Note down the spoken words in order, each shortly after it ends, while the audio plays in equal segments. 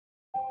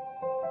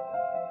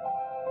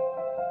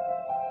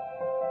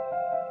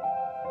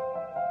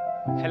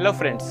Hello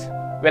friends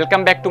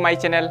welcome back to my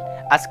channel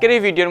आजकेर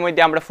भिडियोर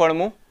मध्य आमरा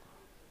पढ़मु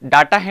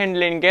data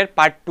हैंडलिंगेर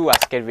part 2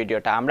 आजकेर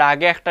भिडियोटा आमरा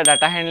आगे एकटा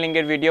डाटा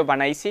हैंडलिंगेर भिडियो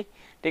बानाइछि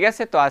ठीक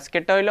आछे तो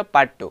आजकेरटा हइलो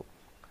पार्ट 2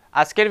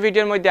 आजकेर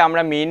भिडियोर मध्य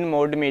आमरा मीन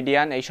मोड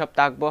मिडियान एई सब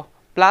थाकबो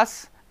प्लस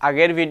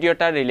आगेर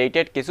भिडियोटा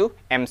रिलेटेड किछु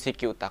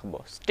एमसीकिউ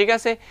थाकबो ठीक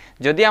आछे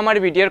यदि आमार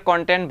भिडियोर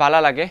कन्टेंट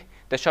भालो लागे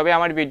तो सबाई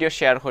आमार भिडियो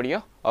शेयर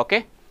करियो ओके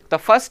तो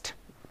फार्स्ट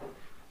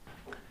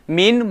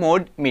मीन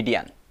मोड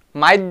मिडियान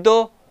माध्य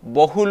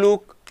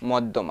बहुलुक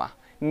मध्यमा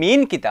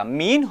मीन किता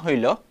मीन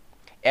हইল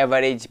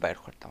एभारेज বাইর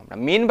করতে আমরা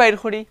मीन বাইর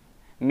করি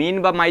मीन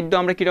বা মাধ্য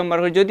আমরা কি রকম বার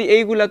করি যদি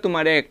এইগুলা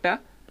তোমারে একটা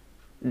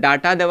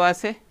ডাটা দেওয়া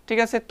আছে ঠিক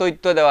আছে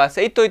তথ্য দেওয়া আছে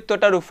এই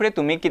তথ্যটার উপরে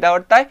তুমি কিটা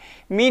করতে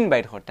मीन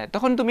বাইর করতে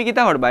তখন তুমি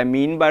কিটা করবা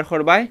मीन বার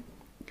করবাই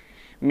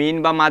मीन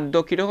বা মাধ্য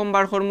কি রকম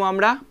বার করব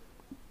আমরা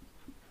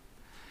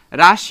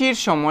রাশির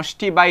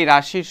সমষ্টি বাই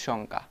রাশির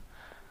সংখ্যা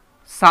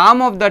sum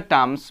of the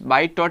terms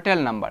by total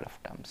number of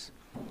terms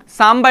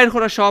sum বাইর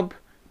করো সব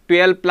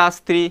 12 plus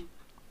 3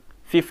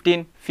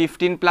 15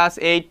 15 plus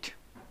 8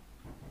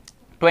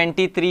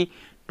 23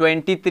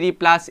 23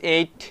 plus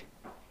 8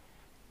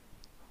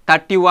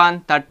 31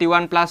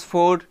 31 plus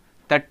 4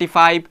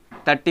 35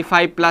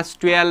 35 plus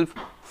 12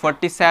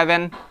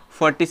 47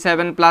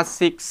 47 plus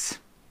 6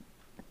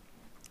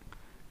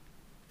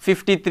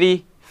 53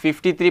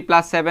 53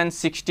 plus 7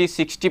 60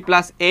 60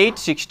 plus 8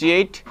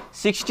 68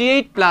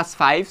 68 plus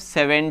 5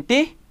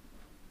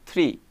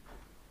 73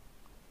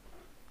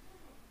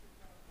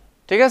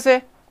 ঠিক আছে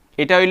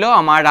এটা হইলো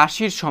আমার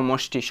রাশির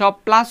সমষ্টি সব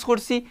প্লাস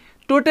করছি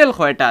টোটাল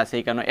কয়টা আছে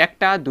এখানে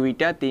একটা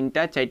দুইটা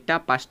তিনটা চারটা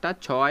পাঁচটা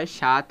 6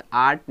 7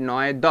 8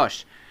 9 10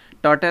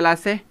 টোটাল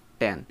আছে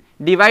 10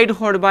 ডিভাইড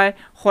করবাই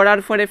করার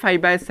পরে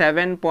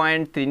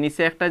 5/7.3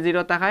 নিচে একটা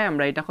জিরো থাকায়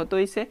আমরা এটা কত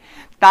হইছে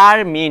তার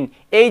মিন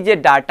এই যে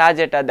ডাটা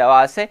যেটা দেওয়া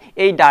আছে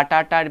এই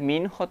ডাটাটার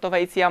মিন কত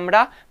পাইছি আমরা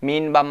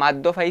মিন বা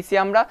মাধ্য পাইছি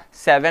আমরা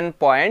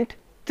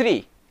 7.3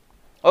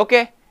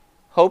 ওকে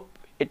hope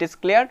it is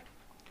clear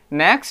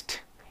next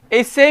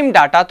এই সেম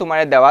ডাটা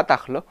তোমারে দেওয়া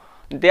থাকলো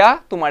দেয়া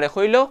তোমারে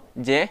কইলো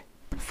যে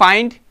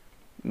ফাইন্ড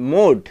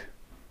মোড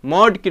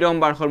মোড কিরকম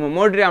বার করমু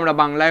মোড রে আমরা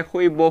বাংলায়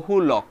কই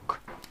বহুলক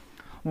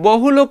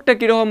বহুলকটা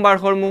কিরকম বার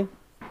করমু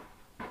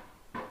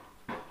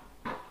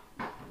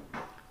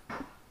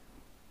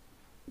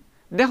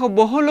দেখো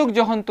বহুলক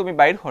যখন তুমি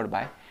বাইর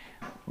করবাই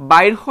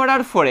বাইর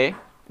করার পরে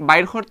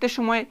বাইর করতে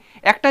সময়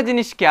একটা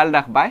জিনিস খেয়াল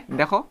রাখবাই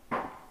দেখো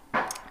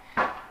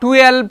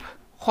 12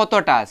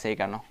 কতটা আছে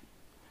এখানে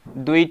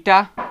দুইটা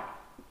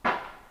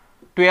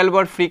 12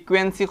 और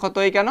फ्रिक्वेंसी কত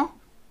এখানে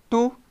 2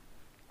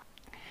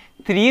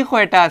 3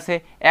 কয়টা আছে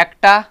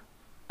একটা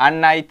আর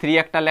নাই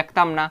 3 একটা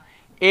লিখতাম না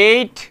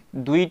 8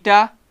 দুইটা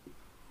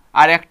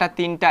আর একটা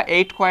তিনটা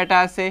 8 কয়টা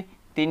আছে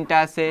তিনটা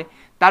আছে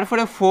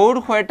তারপরে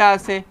 4 কয়টা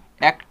আছে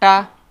একটা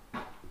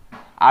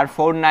আর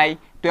 4 নাই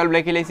 12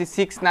 লিখে লিখছি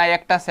 6 নাই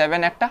একটা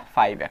 7 একটা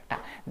 5 একটা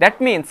দ্যাট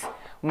মিন্স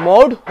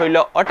মোড হইল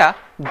ওটা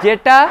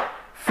যেটা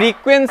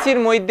ফ্রিকোয়েন্সির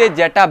মধ্যে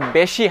যেটা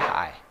বেশি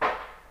হয়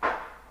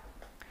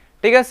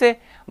ঠিক আছে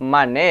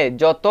মানে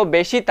যত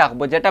বেশি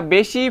থাকবো যেটা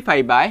বেশি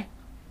পাইবাই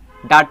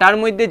ডাটার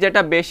মধ্যে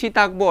যেটা বেশি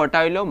থাকবো ওটা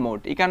হইলো মোড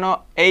এখানে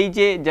এই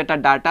যে যেটা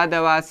ডাটা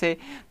দেওয়া আছে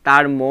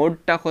তার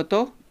মোডটা কত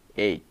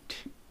 8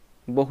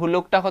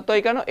 বহুলকটা কত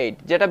এখানে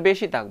 8 যেটা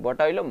বেশি থাকবো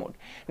ওটা হইলো মোড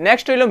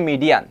নেক্সট হইলো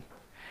মিডিয়ান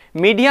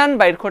মিডিয়ান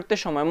বাইর করতে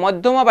সময়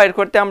মধ্যমা বাইর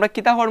করতে আমরা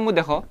কিটা করব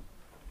দেখো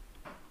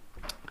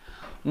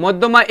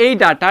মধ্যমা এই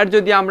ডাটার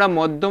যদি আমরা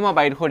মধ্যমা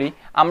বাইর করি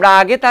আমরা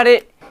আগে তারে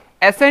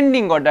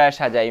অ্যাসেন্ডিং অর্ডারে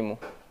সাজাইমু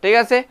ঠিক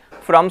আছে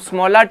from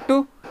smaller to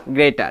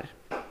greater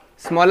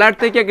smaller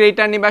থেকে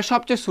greater নিবা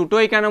সবচেয়ে ছোট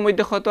এখানের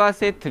মধ্যে কত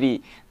আছে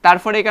 3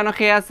 তারপরে এখানে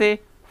কি আছে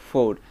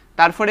 4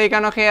 তারপরে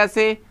এখানে কি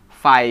আছে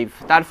 5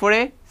 তারপরে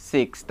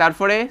 6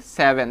 তারপরে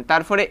 7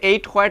 তারপরে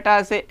 8 কয়টা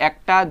আছে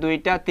একটা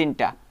দুইটা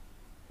তিনটা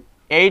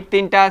 8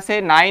 তিনটা আছে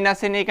 9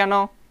 আছে নি কেন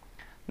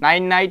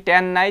 9 নাই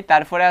 10 নাই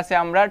তারপরে আছে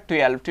আমরা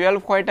 12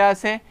 12 কয়টা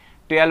আছে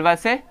 12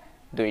 আছে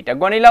দুইটা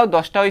গণিলাও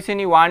 10টা হইছে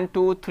নি 1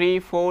 2 3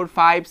 4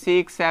 5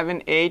 6 7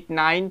 8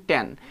 9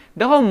 10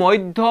 দেখো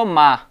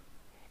মধ্যমা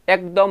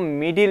একদম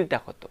মিডলটা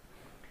কত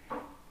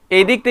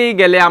এই দিক থেকে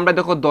গেলে আমরা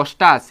দেখো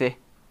 10টা আছে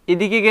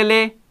এদিকে গেলে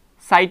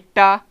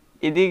 60টা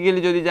এদিকে গেলে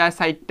যদি যায়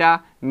 60টা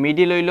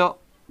মিডল হইলো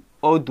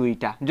ও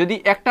দুইটা যদি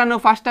একটা নো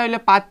ফার্স্টটা হইলে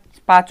 5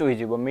 5 হই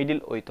যাব মিডল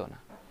হইতো না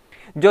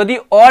যদি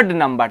অড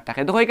নাম্বার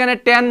থাকে দেখো এখানে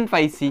 10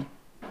 পাইছি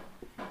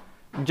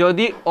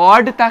যদি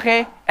অড থাকে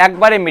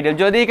একবারে মিডল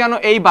যদি এখানে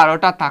এই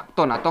 12টা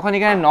থাকতো না তখন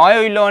এখানে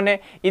 9 হইলো না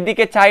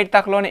এদিকে 4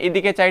 থাকলো না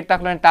এদিকে 4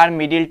 থাকলো না তার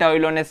মিডলটা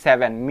হইলো না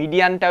 7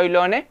 মিডিয়ানটা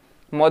হইলো না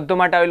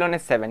মধ্যমাটা হইলো না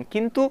 7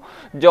 কিন্তু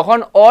যখন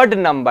অড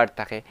নাম্বার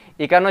থাকে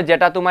এখানে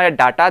যেটা তোমার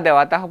ডাটা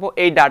দেওয়া থাকবো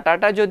এই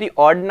ডাটাটা যদি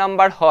অড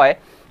নাম্বার হয়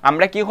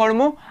আমরা কি করব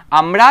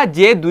আমরা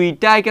যে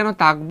দুইটা এখানে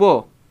থাকবো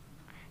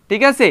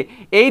ঠিক আছে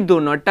এই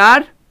দুটোটার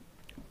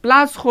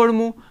প্লাস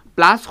করমু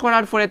প্লাস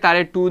করার পরে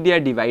তারে 2 দিয়ে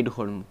ডিভাইড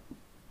করমু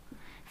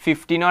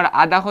 15 और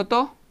आधा কত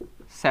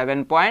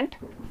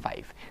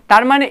 7.5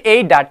 তার মানে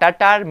এই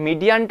ডাটাটার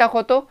মিডিয়ানটা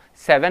কত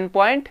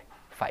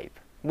 7.5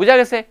 বুঝা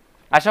গেছে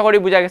আশা করি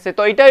বুঝা গেছে।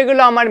 তো এটা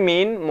হইগুলো আমার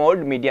মিন, মোড,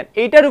 মিডিয়ান।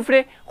 এইটার উপরে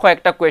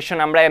কয়েকটা কোয়েশ্চন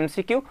আমরা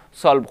এমসিকিউ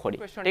সলভ করি,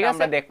 ঠিক আছে?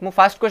 আমরা দেখবো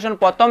ফার্স্ট কোয়েশ্চন,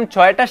 প্রথম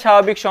 6টা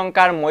স্বাভাবিক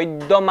সংখ্যার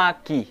মধ্যমা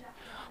কি?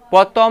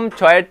 প্রথম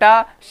 6টা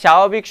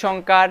স্বাভাবিক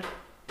সংখ্যার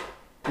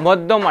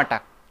মধ্যমাটা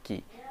কি?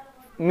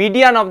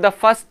 Median of the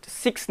first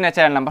 6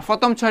 natural number.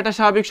 প্রথম 6টা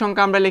স্বাভাবিক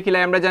সংখ্যা আমরা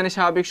লিখিলাই। আমরা জানি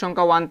স্বাভাবিক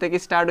সংখ্যা 1 থেকে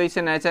স্টার্ট হইছে,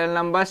 ন্যাচারাল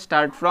নাম্বার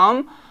স্টার্ট ফ্রম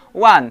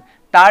 1।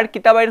 তার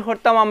কিতা বাইর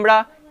করতাম আমরা?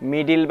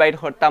 মিডিল বাইর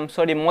করতাম,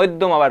 সরি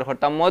মধ্যমা বাইর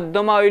করতাম।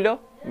 মধ্যমা হইল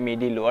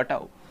মিডিল,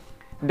 ওটাও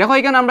দেখো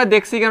এখানে আমরা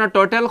দেখছি কেন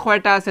টোটাল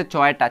কয়টা আছে?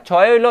 6টা।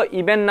 6 হইল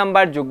ইভেন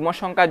নাম্বার, যুগ্ম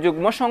সংখ্যা।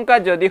 যুগ্ম সংখ্যা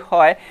যদি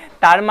হয়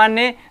তার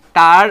মানে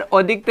তার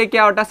ওদিক থেকে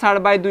ওটা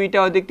ছাড়বাই 2টা,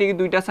 ওদিক থেকে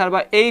 2টা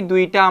ছাড়বাই, এই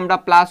 2টা আমরা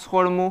প্লাস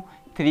করমু,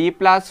 3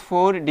 +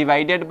 4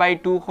 ডিভাইডেড বাই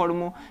 2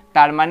 করমু,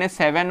 তার মানে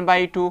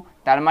 7/2।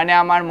 তার মানে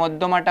আমার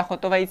মধ্যমাটা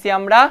কত পাইছি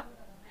আমরা?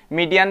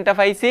 মিডিয়ানটা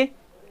পাইছি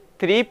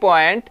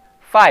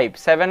 3.5,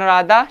 7 এর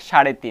আধা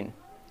 3.5।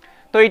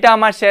 তো এটা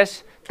আমার শেষ।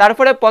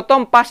 তারপরে প্রথম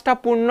 5টা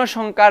পূর্ণ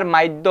সংখ্যার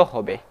মাধ্য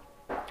হবে।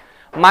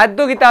 মাধ্য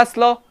কিতা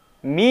আসলো?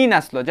 মিন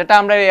আসলো, যেটা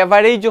আমরা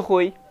এভারেজ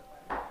হই।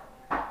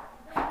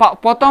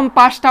 প্রথম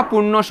 5টা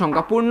পূর্ণ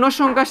সংখ্যা, পূর্ণ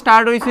সংখ্যা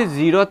স্টার্ট হয়েছে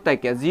 0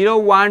 থেকে, 0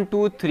 1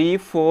 2 3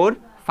 4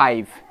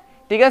 5,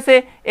 ঠিক আছে?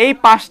 এই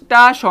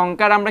 5টা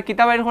সংখ্যার আমরা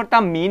কিতা বাইর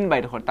করতাম? মিন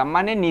বাইর করতাম।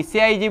 মানে নিচে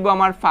আই যাব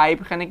আমার 5,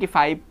 এখানে কি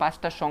 5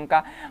 5টা সংখ্যা,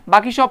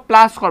 বাকি সব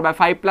প্লাস করবা।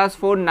 5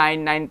 + 4 9,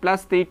 9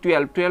 + 3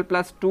 12, 12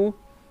 + 2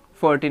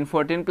 14,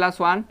 14 +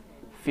 1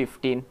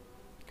 15,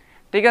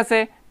 ঠিক আছে?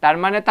 তার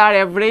মানে তার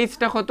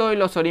এভারেজটা কত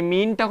হইলো? সরি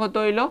মিনটা কত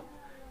হইলো?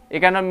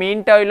 এখানে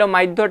মিনটা হইলো,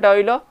 মাধ্যটা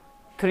হইলো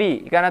 3।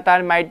 এখানে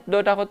তার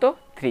মাধ্যটা কত?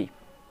 3।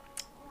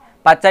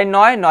 5 4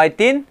 9, 9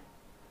 3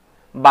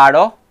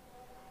 12,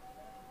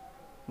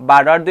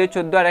 12 আর 2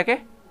 14 আর 1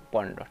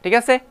 15, ঠিক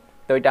আছে?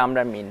 তো এটা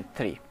আমরা মিন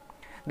 3।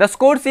 The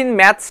scores in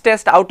maths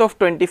test out of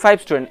 25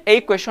 student. এই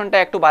কোয়েশনটা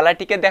একটু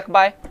বালাটিকে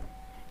দেখবাই,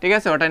 ঠিক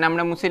আছে? ওটাই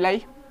আমরা মুছিলাই।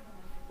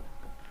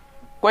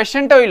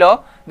 কোয়েশ্চনটা হইল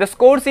the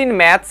scores in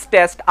maths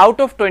test out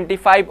of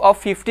 25 of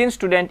 15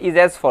 student is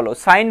as follows: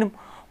 sign,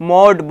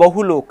 mode,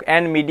 বহুলক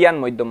and median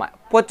মধ্যমা।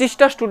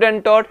 25টা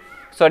স্টুডেন্টর,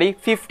 সরি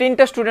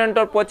 15টা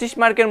স্টুডেন্টর 25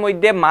 মার্কের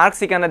মধ্যে মার্কস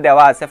এখানে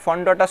দেওয়া আছে,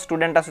 15টা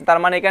স্টুডেন্ট আছে। তার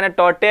মানে এখানে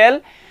টোটাল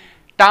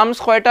টার্মস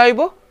কয়টা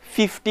হইব?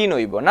 15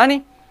 হইব, নানি?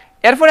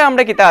 এরপরে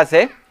আমরা কিতা আছে?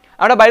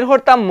 আমরা বাইর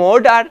করতাম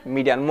মোড আর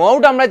মিডিয়ান।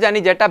 মোড আমরা জানি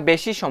যেটা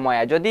বেশি সময়,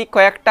 যদি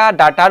কয়েকটা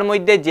ডাটার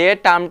মধ্যে যে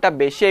টার্মটা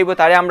বেশি হইব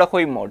তারে আমরা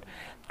কই মোড।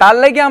 তার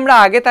লাগে আমরা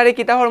আগে তারে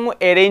কিতা করমু?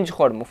 অ্যারেঞ্জ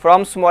করমু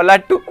from smaller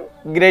two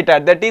greater,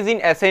 that is in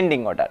ascending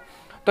order.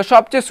 তো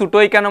সবচেয়ে ছোট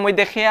এখানের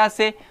মধ্যে খে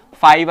আছে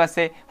 5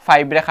 আছে,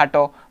 5 রে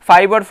খাটো।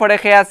 5 এর পরে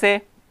খে আছে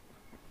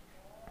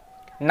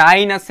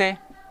 9 আছে,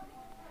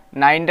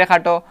 9 রে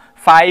খাটো।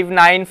 5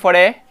 9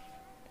 পরে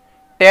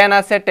 10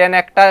 আছে, 10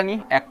 একটা নি,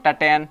 একটা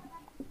 10।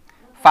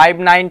 5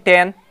 9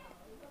 10,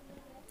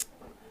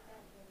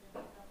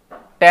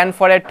 10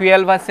 পরে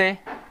 12 আছে,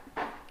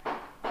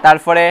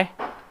 তারপরে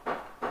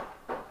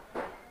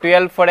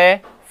 12 পরে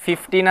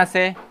 15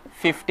 আছে,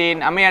 15।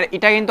 আমি আর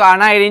এটা কিন্তু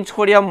আনা অ্যারেঞ্জ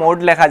করিয়া মোড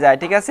লেখা যায়,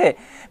 ঠিক আছে?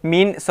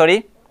 মিন, সরি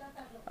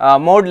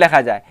মোড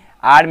লেখা যায়।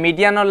 আর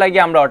মিডিয়ানর লাগে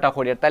আমরা ওটা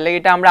করি, তার লাগে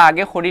এটা আমরা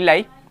আগে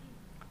করিলাই।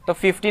 তো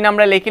 15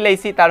 আমরা লিখি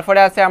লাইছি। তারপরে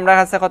আছে আমরা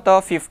কাছে কত?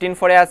 15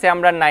 পরে আছে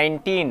আমরা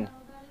 19,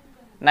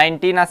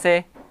 19 আছে,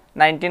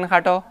 19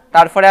 খাটো।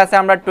 তারপরে আছে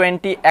আমরা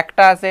 20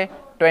 একটা আছে,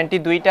 20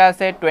 দুইটা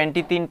আছে,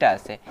 20 তিনটা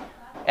আছে,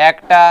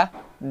 একটা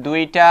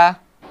দুইটা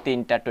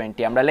তিনটা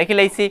 20 আমরা লিখি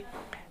লাইছি।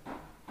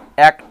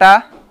 একটা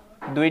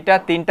দুইটা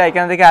তিনটা,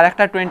 এখান থেকে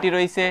আরেকটা 20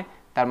 রয়েছে,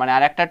 তার মানে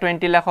আরেকটা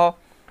 20 লেখো।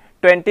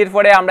 20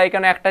 পরে আমরা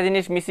এখানে একটা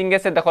জিনিস মিসিং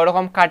গেছে, দেখো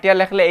এরকম কাটিয়া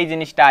লেখলে এই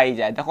জিনিসটা আই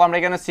যায়। দেখো আমরা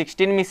এখানে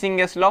 16 মিসিং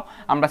গেছিল,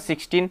 আমরা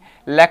 16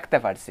 লিখতে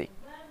পারছি,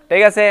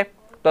 ঠিক আছে?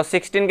 তো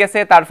 16 গেছে।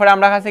 তারপরে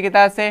আমরা কাছে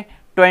কিটা আছে?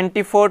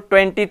 24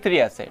 23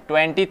 আছে,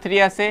 23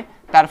 আছে,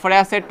 তারপরে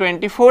আছে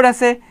 24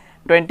 আছে,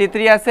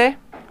 23 আছে,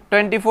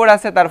 24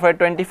 আছে, তারপরে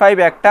 25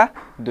 একটা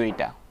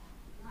দুইটা,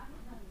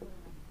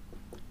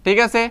 ঠিক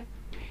আছে?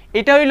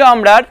 এটা হইলো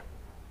আমরা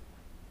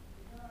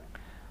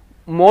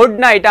মোড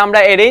না, এটা আমরা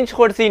অ্যারেঞ্জ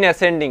করছি ইন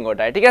অ্যাসেন্ডিং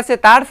অর্ডার, ঠিক আছে?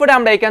 তারপরে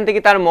আমরা এখান থেকে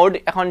তার মোড,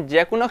 এখন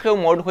যে কোনো কেউ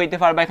মোড হইতে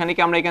পারবে। এখানে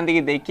কি আমরা এখান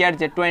থেকে দেখি আর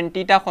যে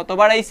 20টা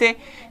কতবার আইছে?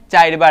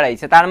 4 বার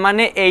আইছে। তার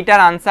মানে এইটার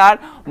আনসার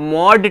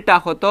মোডটা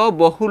কত?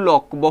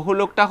 বহুলক,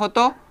 বহুলকটা কত?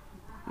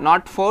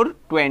 নট 4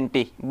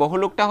 20,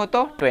 বহুলকটা কত?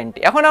 20।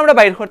 এখন আমরা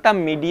বাইর করতাম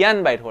মিডিয়ান,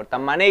 বাইর করতাম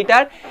মানে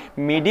এইটার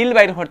মিডিল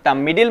বাইর করতাম।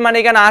 মিডিল মানে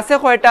এখানে আছে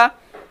কয়টা?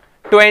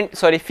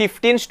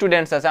 15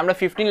 স্টুডেন্টস আছে। আমরা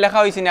 15 লেখা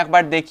হয়েছি না,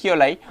 একবার দেখিও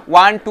লাই।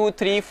 1 2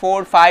 3 4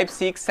 5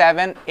 6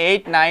 7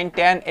 8 9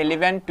 10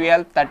 11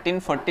 12 13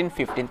 14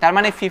 15, তার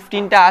মানে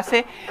 15টা আছে।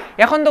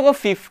 এখন দেখো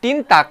 15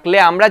 থাকলে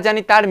আমরা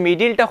জানি তার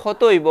মিডিলটা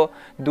কত হইব?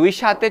 2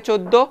 7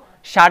 14,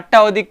 7টা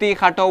ওদিক থেকে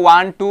খাটো,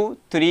 1 2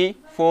 3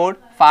 4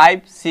 5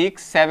 6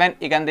 7,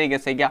 এখান থেকে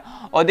গেছে গিয়া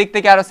ওদিক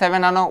থেকে আরো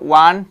 7 আনো,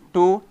 1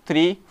 2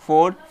 3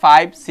 4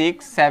 5 6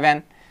 7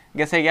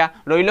 গেছে গিয়া,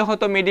 রইল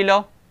কত? মিডিল।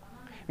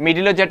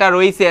 মিডিলে যেটা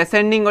রয়েছে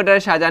অ্যাসেন্ডিং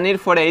অর্ডারে সাজানির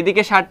পরে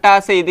এইদিকে 7টা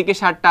আছে, এইদিকে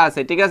 7টা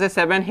আছে, ঠিক আছে?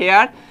 7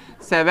 হেয়ার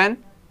 7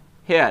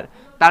 হেয়ার,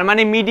 তার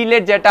মানে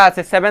মিডিলের যেটা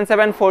আছে 7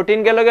 7 14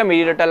 গেল গে,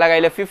 মিডিলটা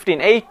লাগাইলে 15,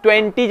 এই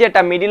 20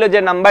 যেটা মিডিলে যে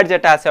নাম্বার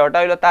যেটা আছে ওটা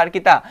হলো তার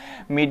কিতা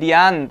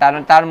মিডিয়ান,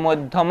 তার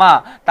মধ্যমা,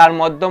 তার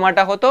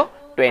মধ্যমাটা কত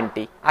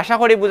 20। আশা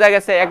করি বুঝা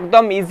গেছে,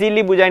 একদম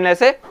ইজিলি বুঝাই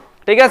নেছে।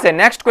 ঠিক আছে,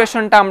 নেক্সট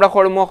কোয়েশ্চনটা আমরা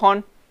করব এখন,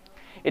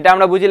 এটা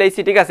আমরা বুঝে লাইছি।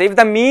 ঠিক আছে, if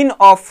the mean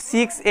of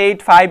 6 8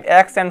 5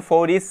 x and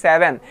 4 is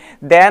 7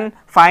 then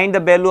find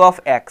the value of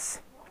x।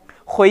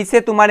 হইছে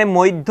তোমারে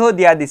মধ্য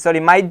দিয়া দিছে,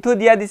 সরি মাধ্য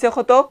দিয়া দিছে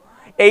কত,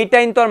 এইটা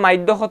ইনতর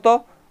মাধ্য কত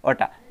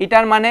ওটা,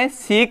 এটার মানে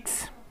 6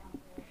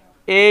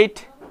 8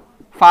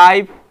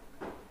 5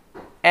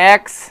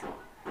 x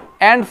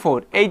and 4,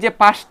 এই যে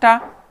পাঁচটা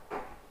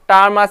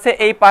টার্ম আছে,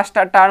 এই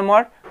পাঁচটা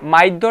টার্মর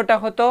মাধ্যটা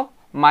কত,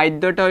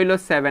 মাধ্যটা হইল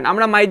 7।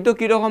 আমরা মাধ্য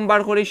কিরকম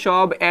বার করি,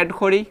 সব অ্যাড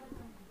করি।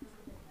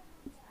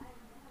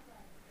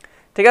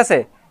 ঠিক আছে,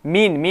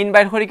 মিন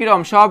বাইর করি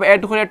কিরকম, সব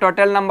অ্যাড করে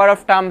টোটাল নাম্বার অফ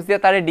টার্মস দিয়ে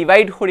তারে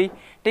ডিভাইড করি।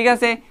 ঠিক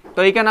আছে, তো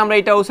এইখানে আমরা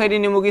এটা ওসাইডে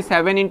নিব কি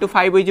 7 ×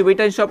 5 হয়ে যাবে,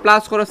 এটা সব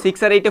প্লাস করো, 6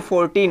 আর 8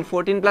 14,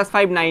 14 +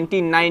 5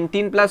 19,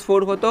 19 +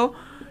 4 কত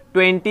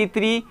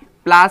 23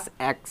 +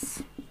 x।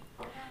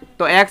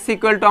 তো x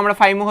ইকুয়াল টু আমরা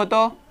পাইমু কত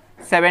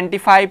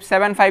 75,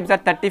 7 5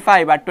 =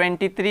 35 আর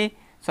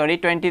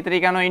 23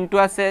 কেন ইনটু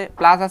আছে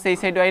প্লাস আছে এই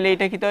সাইড আইলে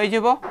এটা কিতে হয়ে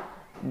যাব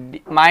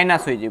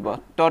মাইনাস হয়ে যাব।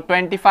 তো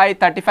 35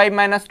 35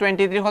 -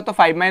 23 কত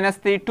 5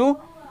 - 3 2,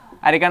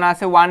 আর এখানে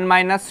আছে 1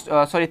 minus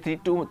sorry 3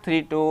 -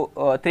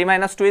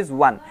 2 is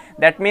 1,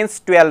 that means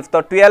 12। তো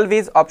 12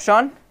 ইজ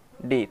অপশন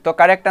ডি। তো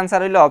কারেক্ট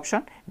আনসার হইল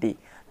অপশন ডি।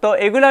 তো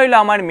এগুলো হইলো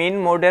আমার মেইন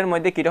মোডের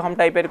মধ্যে কিরকম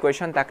টাইপের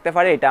কোয়েশন থাকতে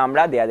পারে, এটা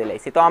আমরা দেয়া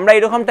দিলাইছি। তো আমরা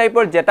এরকম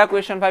টাইপের যেটা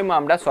কোয়েশন পাইমু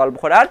আমরা সলভ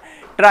করার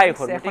ট্রাই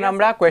করব। এখন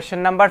আমরা কোয়েশন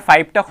নাম্বার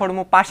 5টা করব।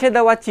 পাশে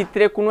দেওয়া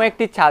চিত্রে কোনো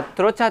একটি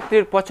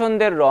ছাত্রছাত্রীর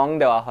পছন্দের রং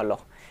দেওয়া হলো।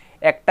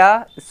 একটা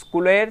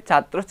স্কুলের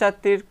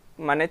ছাত্রছাত্রীর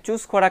মানে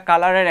চুজ করা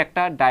কালারের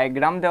একটা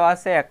ডায়াগ্রাম দেওয়া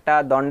আছে, একটা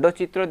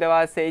দণ্ডচিত্র দেওয়া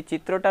আছে। এই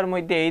চিত্রটার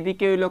মধ্যে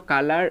এইদিকে হইলো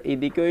কালার,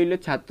 এইদিকে হইলো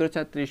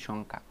ছাত্রছাত্রীর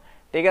সংখ্যা।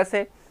 ঠিক আছে,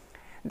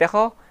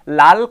 দেখো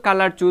লাল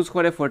কালার চুজ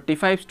করে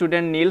 45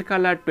 স্টুডেন্ট, নীল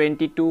কালার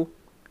 22,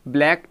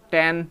 ব্ল্যাক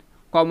 10,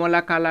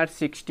 কমলা colour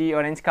 60,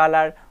 orange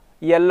colour,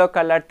 yellow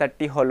colour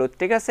 30, হলুদ।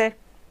 ঠিক আছে,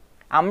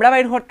 আমরা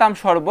বাইর করতাম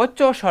সর্বোচ্চ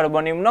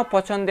সর্বনিম্ন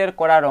পছন্দের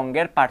করা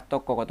রঙের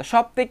পার্থক্য কত।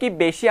 সব থেকে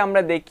বেশি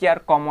আমরা দেখি আর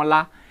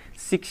কমলা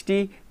 60,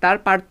 তার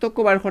পার্থক্য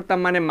বার করতাম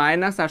মানে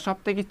মাইনাস, আর সব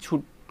থেকে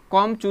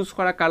কম চুজ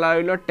করা কালার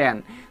হইল 10।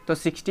 তো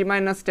 60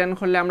 - 10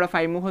 করলে আমরা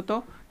পাইমু হতো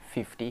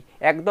 50।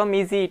 একদম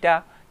ইজি এটা।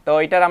 তো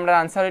এটার আমরা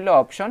আনসার হইল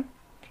অপশন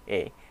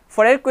এ।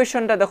 পরের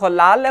কোয়েশনটা দেখো,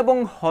 লাল এবং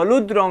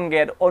হলুদ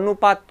রঙের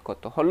অনুপাত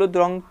কত। হলুদ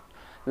রং,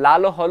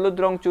 লাল ও হলুদ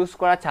রং চুজ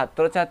করা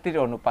ছাত্রছাত্রীর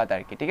অনুপাত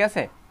আর কি। ঠিক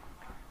আছে,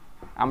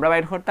 আমরা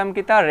বাইর করতাম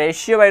কি তা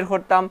রেশিও বাইর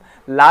করতাম,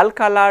 লাল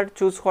কালার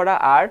চুজ করা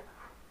আর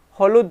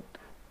হলুদ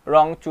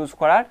রং চুজ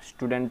করার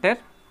স্টুডেন্টের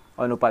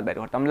অনুপাত বাইর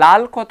করতাম।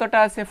 লাল কতটা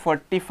আছে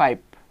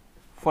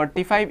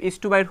 45 ইজ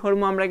টু বাইর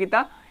করবো আমরা কি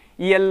তা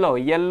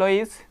ইয়েলো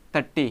ইজ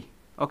 30।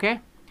 ওকে,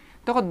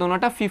 তখন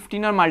দুটোটা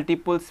 15 আর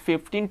multiples,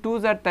 15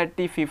 2s are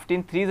 30,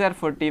 15 3s are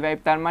 45,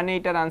 তার মানে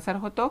এটার আনসার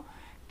হতো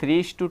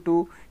 3:2।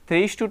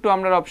 3:2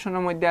 আমরা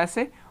অপশনের মধ্যে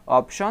আছে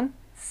অপশন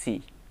সি।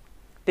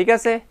 ঠিক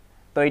আছে,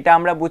 তো এটা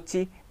আমরা বুঝছি।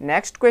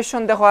 নেক্সট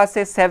কোয়েশ্চন দেখো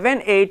আছে 7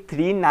 8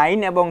 3 9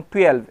 এবং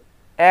 12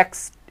 x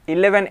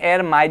 11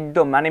 এর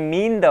মাধ্যম মানে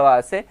মিন দেওয়া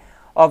আছে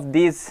অফ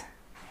দিস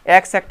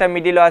x একটা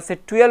মিডিলও আছে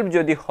 12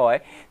 যদি হয়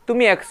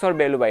তুমি x এর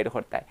ভ্যালু বাইর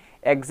করতে।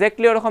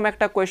 এক্স্যাক্টলি ওরকম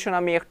একটা কোয়েশ্চন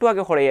আমি একটু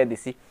আগে করাইয়া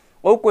দিছি,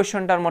 ও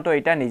কোয়েশ্চনটার মতো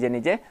এটা নিজে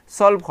নিজে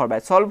সলভ করবে।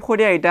 সলভ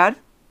করিয়া এটার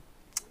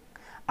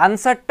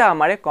আনসারটা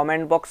আমারে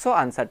কমেন্ট বক্সও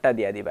আনসারটা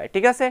দিয়ে দিবা।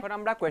 ঠিক আছে, এখন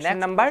আমরা কোয়েশ্চন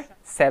নাম্বার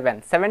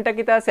 7টা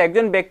কিতা আছে,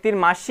 একজন ব্যক্তির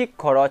মাসিক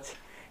খরচ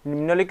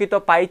নিম্নলিখিত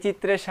পাই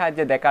চিত্রের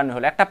সাহায্যে দেখানো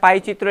হলো। একটা পাই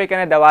চিত্র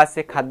এখানে দেওয়া আছে,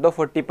 খাদ্য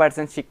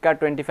 40%, শিক্ষা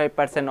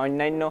 25%,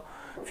 অন্যান্য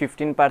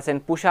 15%,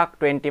 পোশাক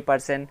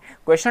 20%।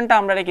 কোয়েশনটা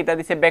আমরা কিতা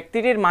দিছে,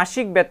 ব্যক্তিটির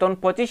মাসিক বেতন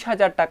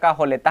 25,000 টাকা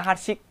হলে তাহার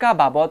শিক্ষা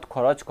বাবদ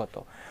খরচ কত।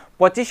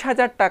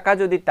 25,000 টাকা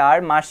যদি তার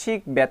মাসিক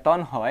বেতন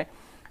হয়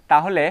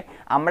তাহলে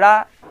আমরা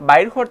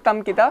বাইর করতাম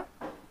কিতা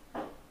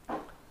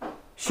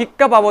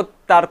শিক্ষা বাবদ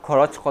তার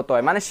খরচ কত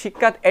হয়, মানে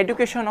শিক্ষা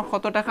এডুকেশন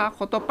কত টাকা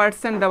কত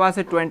পার্সেন্ট দেওয়া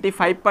আছে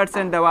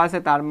 25% দেওয়া আছে,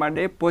 তার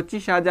মানে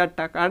 25,000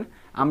 টাকার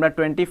আমরা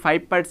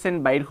 25%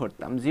 বাইর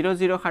করতাম। 0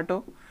 0 খাটো,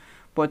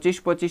 25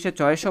 25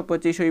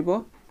 625 হইব,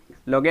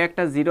 লগে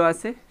একটা 0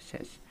 আছে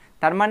শেষ,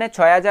 তার মানে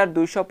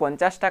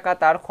 6,250 টাকা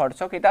তার খরচ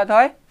কিতা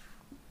হয়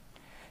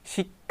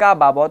শিক্ষা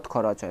বাবদ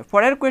খরচ হয়।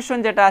 পরের কোয়েশ্চন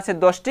যেটা আছে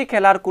 10টি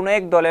খেলার কোনো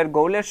এক দলের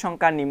গোলের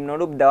সংখ্যা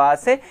নিম্নরূপ দেওয়া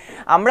আছে,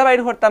 আমরা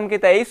বাইর করতাম কি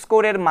এই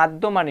স্কোরের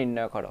মাধ্যমা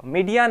নির্ণয় করো,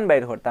 মিডিয়ান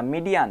বাইর করতাম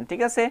মিডিয়ান।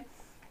 ঠিক আছে,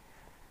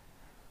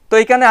 তো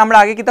এখানে আমরা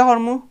আগে কিতা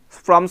করমু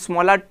from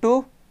smaller two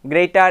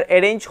greater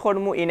arrange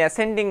করমু ইন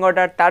অ্যাসেন্ডিং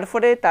অর্ডার,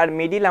 তারপরে তার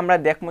মিডিল আমরা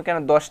দেখবো কেন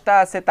 10টা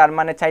আছে তার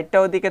মানে 4টা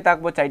ওদিকে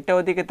থাকবো 4টা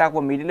ওদিকে থাকবো,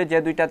 মিডিলে যে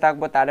 2টা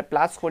থাকবো তারে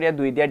প্লাস করিয়া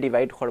 2 দিয়ে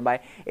ডিভাইড করবাই।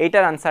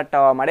 এইটার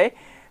আনসারটাও আমারে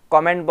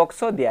কমেন্ট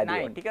বক্সও দিয়া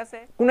দিও। ঠিক আছে,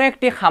 কোনো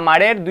একটি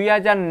খামারের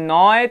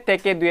 2009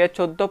 থেকে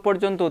 2014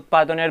 পর্যন্ত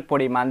উৎপাদনের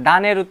পরিমাণ,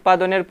 ধানের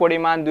উৎপাদনের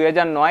পরিমাণ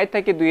 2009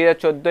 থেকে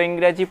 2014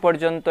 ইংরেজি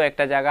পর্যন্ত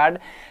একটা জায়গার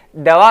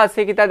দেওয়া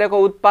আছে কিতা দেখো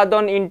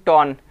উৎপাদন in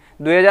ton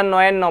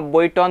 2009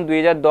 90 ton,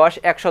 2010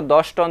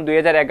 110 ton,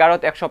 2011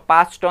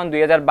 105 ton,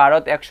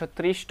 2012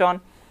 130 ton,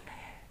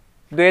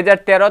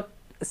 2013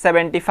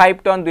 75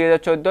 ton,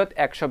 2014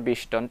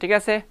 120 ton. ঠিক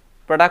আছে,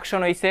 প্রোডাকশন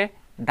হইছে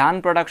ধান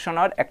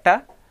প্রোডাকশনের একটা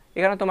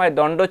এখানে তোমার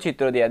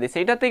দণ্ডচিত্র দিয়া দিছে।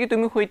 এটা থেকে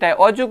তুমি হইতায়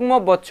অযুগ্ম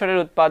বছরের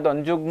উৎপাদন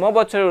যুগ্ম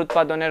বছরের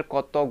উৎপাদনের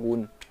কত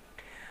গুণ,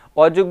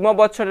 অযুগ্ম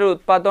বছরের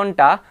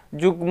উৎপাদনটা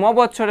যুগ্ম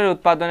বছরের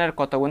উৎপাদনের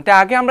কত গুণ। তাই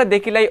আগে আমরা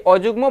দেখিলাই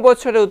অযুগ্ম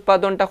বছরের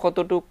উৎপাদনটা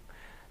কতটুক,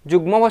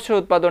 যুগ্ম বছরের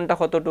উৎপাদনটা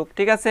কতটুক।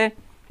 ঠিক আছে,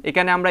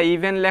 এখানে আমরা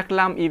ইভেন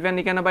লিখলাম, ইভেন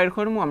এখানে বাইর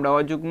করবো, আমরা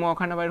অযুগ্ম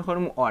ওখানে বাইর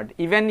করবো অড।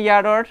 ইভেন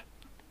ইয়ারর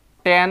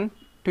 10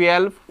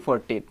 12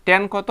 14,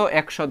 10 কত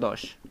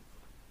 110,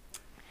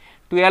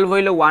 12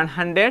 হইল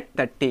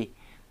 130,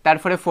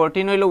 তারপরে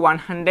 14 হইল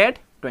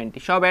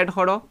 120, সব অ্যাড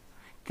করো।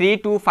 3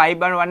 2 5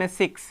 আর 1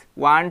 6,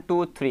 1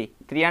 2 3,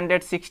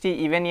 360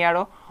 ইভেন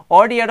ইয়ারো।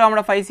 অড ইয়ারো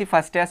আমরা পাইছি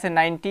ফার্স্টে আছে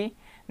 90,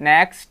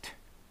 নেক্সট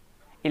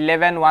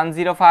 11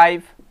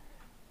 105,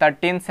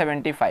 13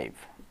 75,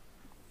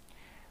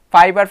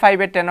 5 আর 5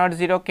 এ 10 আর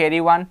 0 ক্যারি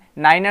 1,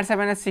 9 আর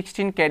 7 এ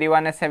 16 ক্যারি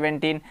 1 এ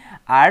 17,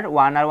 আর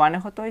 1 আর 1 এ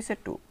কত হইছে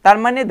 2। তার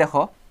মানে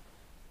দেখো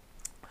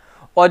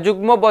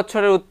অযুগ্ম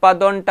বছরের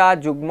উৎপাদনটা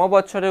যুগ্ম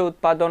বছরের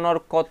উৎপাদনের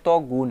কত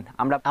গুণ।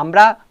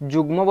 আমরা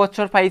যুগ্ম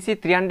বছর পাইছি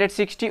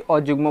 360,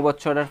 অযুগ্ম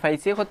বছরের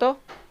পাইছি কত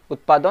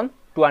উৎপাদন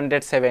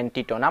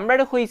 270 টন। আমরা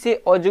হইছে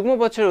অযুগ্ম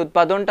বছরের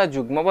উৎপাদনটা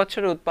যুগ্ম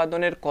বছরের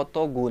উৎপাদনের কত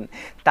গুণ।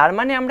 তার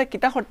মানে আমরা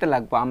কিতা করতে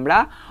লাগবো, আমরা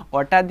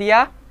ওটা দিয়া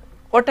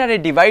ওটারে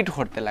ডিভাইড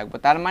করতে লাগবো।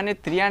 তার মানে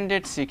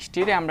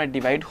 360 রে আমরা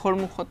ডিভাইড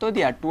করবো কত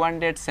দিয়া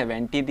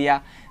 270 দিয়া,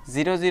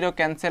 0 0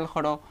 ক্যান্সেল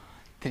করো,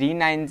 3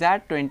 9 जार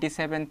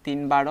 27, 3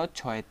 12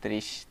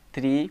 36,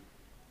 3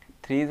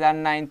 3 जार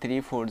 9,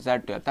 3 4 जार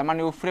 12, তার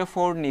মানে উপরে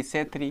 4 নিচে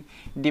 3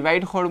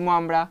 ডিভাইড করবো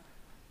আমরা,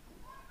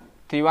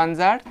 3 1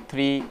 जार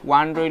 3,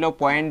 1 রইল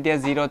পয়েন্ট দিয়ে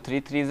 0,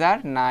 3 3 जार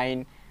 9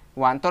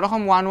 1, তো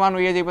রকম 1 1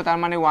 হয়ে যাইব। তার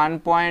মানে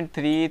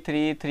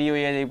 1.333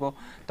 হয়ে যাইব।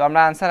 তো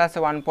আমরা আনসার আছে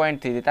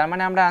 1.3, তার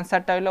মানে আমরা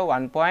আনসারটা হইলো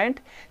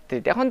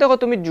 1.3। এখন দেখো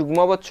তুমি যুগ্ম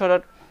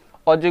বছরের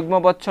অযুগ্ম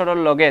বছরের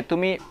লগে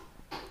তুমি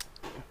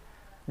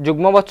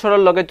যুগ্ম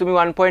বছরের লগে তুমি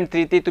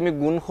 1.3 তুমি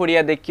গুণ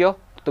করিয়া দেখিও,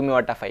 তুমি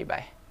ওটা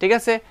পাইবাই। ঠিক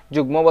আছে,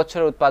 যুগ্ম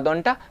বছরের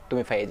উৎপাদনটা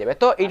তুমি পেয়ে যাবে।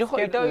 তো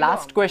এটা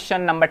লাস্ট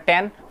কোয়েশ্চন নাম্বার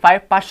 10,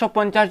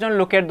 550 জন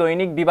লোকের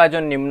দৈনিক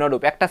বিভাজন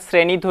নিম্নরূপ। একটা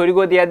শ্রেণী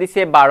দৈর্ঘ্য দিয়া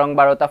দিছে,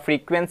 12টা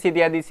ফ্রিকোয়েন্সি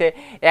দিয়া দিছে,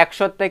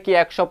 100 থেকে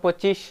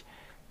 125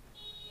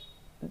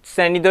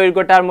 শ্রেণী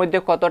দৈর্ঘ্যটার মধ্যে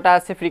কতটা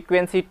আছে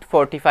ফ্রিকোয়েন্সি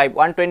 45,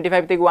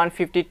 125 থেকে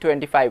 150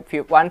 25,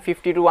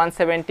 150 টু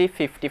 170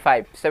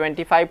 55,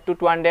 75 টু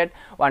 200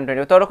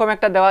 120। তো এরকম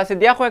একটা দেওয়া আছে।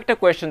 দেখো একটা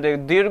কোয়েশ্চেন,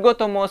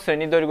 দীর্ঘতম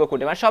শ্রেণী দৈর্ঘ্য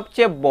কোনটা, মানে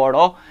সবচেয়ে বড়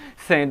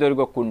শ্রেণী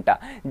দৈর্ঘ্য কোনটা,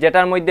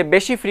 যেটার মধ্যে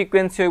বেশি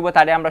ফ্রিকোয়েন্সি হইব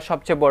তারে আমরা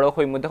সবচেয়ে বড়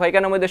হইব। দেখো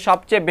এখানের মধ্যে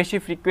সবচেয়ে বেশি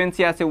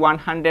ফ্রিকোয়েন্সি আছে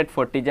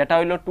 140, যেটা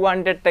হইলো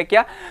 200 থেকে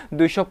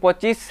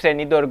 225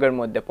 শ্রেণী দৈর্ঘ্যের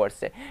মধ্যে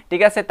পড়ছে।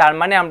 ঠিক আছে, তার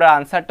মানে আমরা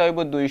আনসারটা হইব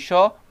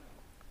 200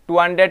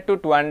 টু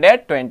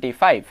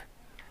 225।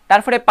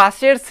 তারপরে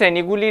পাশের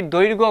শ্রেণীগুলির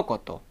দৈর্ঘ্য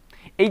কত।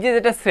 এই যে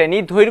যেটা শ্রেণী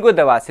দৈর্ঘ্য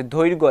দেওয়া আছে,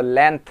 দৈর্ঘ্য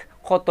লেন্থ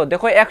কত,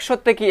 দেখো 100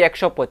 থেকে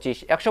 125,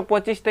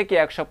 125 থেকে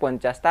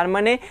 150, তার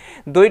মানে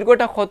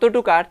দৈর্ঘ্যটা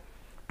কতটুকার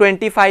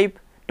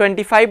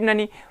 25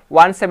 নানি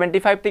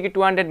 175 থেকে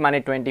 200 মানে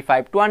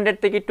 25, 200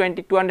 থেকে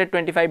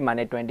 225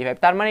 মানে 25,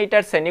 তার মানে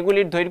এটার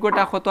শ্রেণীগুলির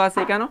দৈর্ঘ্যটা কত আছে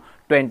এখানে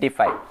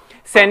 25।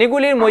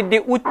 শ্রেণীগুলির মধ্যে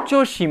উচ্চ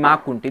সীমা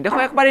কোনটি, দেখো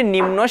একবারে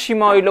নিম্ন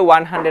সীমা হইলো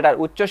 100 আর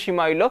উচ্চ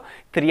সীমা হইলো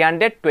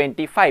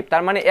 325,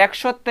 তার মানে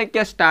 100 থেকে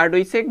স্টার্ট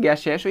হইছে গিয়া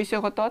শেষ হইছে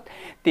কত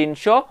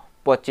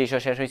 325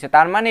 শেষ হইছে।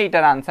 তার মানে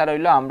এটার আনসার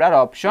হইলো আমরা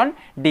অপশন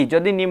ডি।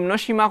 যদি নিম্ন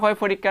সীমা হয়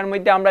পরীক্ষার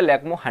মধ্যে আমরা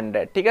লিখবো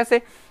 100। ঠিক আছে,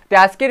 তো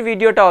আজকের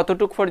ভিডিওটা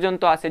অতটুক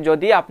পর্যন্ত আছে।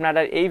 যদি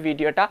আপনারা এই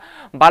ভিডিওটা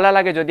ভালো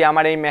লাগে, যদি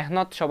আমার এই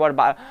মেহনত সবার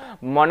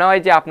মনে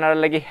হয় যে আপনারা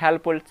লাগি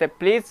হেল্প হচ্ছে,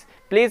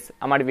 প্লিজ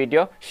আমার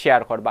ভিডিও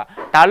শেয়ার করবা,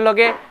 তার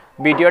লগে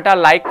ভিডিওটা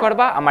লাইক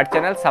করবা, আমার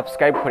চ্যানেল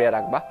সাবস্ক্রাইব করে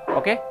রাখবা।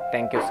 ওকে,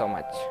 থ্যাংক ইউ সো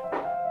মাচ।